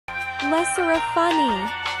lesserafim.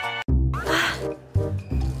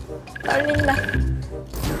 떨린다.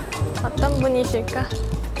 어떤 분이실까?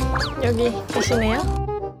 여기 계시네요.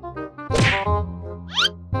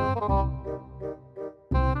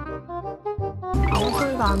 아무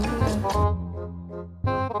소리가 안 들려요.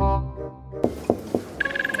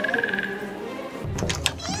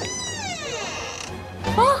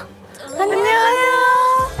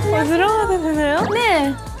 안녕하세요. 들어가도 되나요?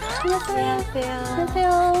 네. 안녕하세요.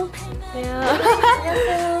 안녕하세요. 안녕하세요.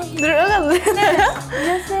 들어가도 되나요?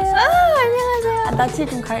 안녕하세요. 안녕하세요. 낯을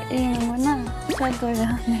좀 가리는구나. 저도요.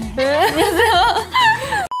 네. 안녕하세요.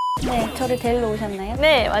 네, 저를 데리러 오셨나요?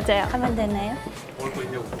 네, 맞아요. 가면 되나요? 먹을 거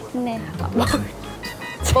있냐고. 네.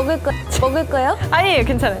 먹을 거요? 아니에요,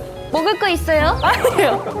 괜찮아요. 먹을 거 있어요?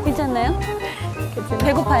 아니에요. 괜찮나요? 괜찮아요.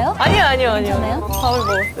 배고파요? 아니요. 괜찮아요? 밥을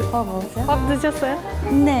먹었어요. 밥 먹었어요? 밥 드셨어요?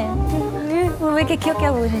 네. 왜 이렇게 귀엽게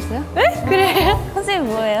하고 오셨어요? 네? 그래요? 컨셉이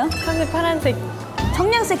뭐예요? 컨셉 파란색.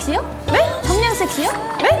 청량 섹시요? 네? 청량 섹시요?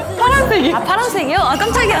 네? 파란색이요. 아, 파란색이요? 아,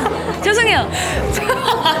 깜짝이야. 죄송해요.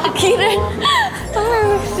 귀를.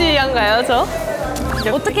 청량색시한가요, 저?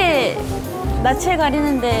 어떻게 낯을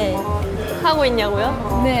가리는데. 하고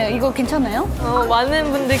있냐고요? 네, 이거 괜찮아요?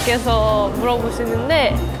 많은 분들께서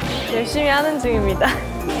물어보시는데 열심히 하는 중입니다.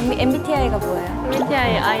 MBTI가 뭐예요?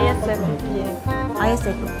 MBTI ISFP예요.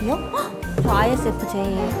 ISFP요? 저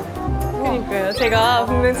ISFJ예요. 그러니까요. 제가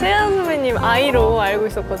분명 채연 선배님 I로 알고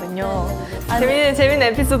있었거든요. 재밌는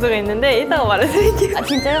에피소드가 있는데 이따가 말해드릴게요. 아,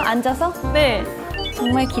 진짜요? 앉아서? 네.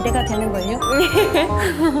 정말 기대가 되는걸요?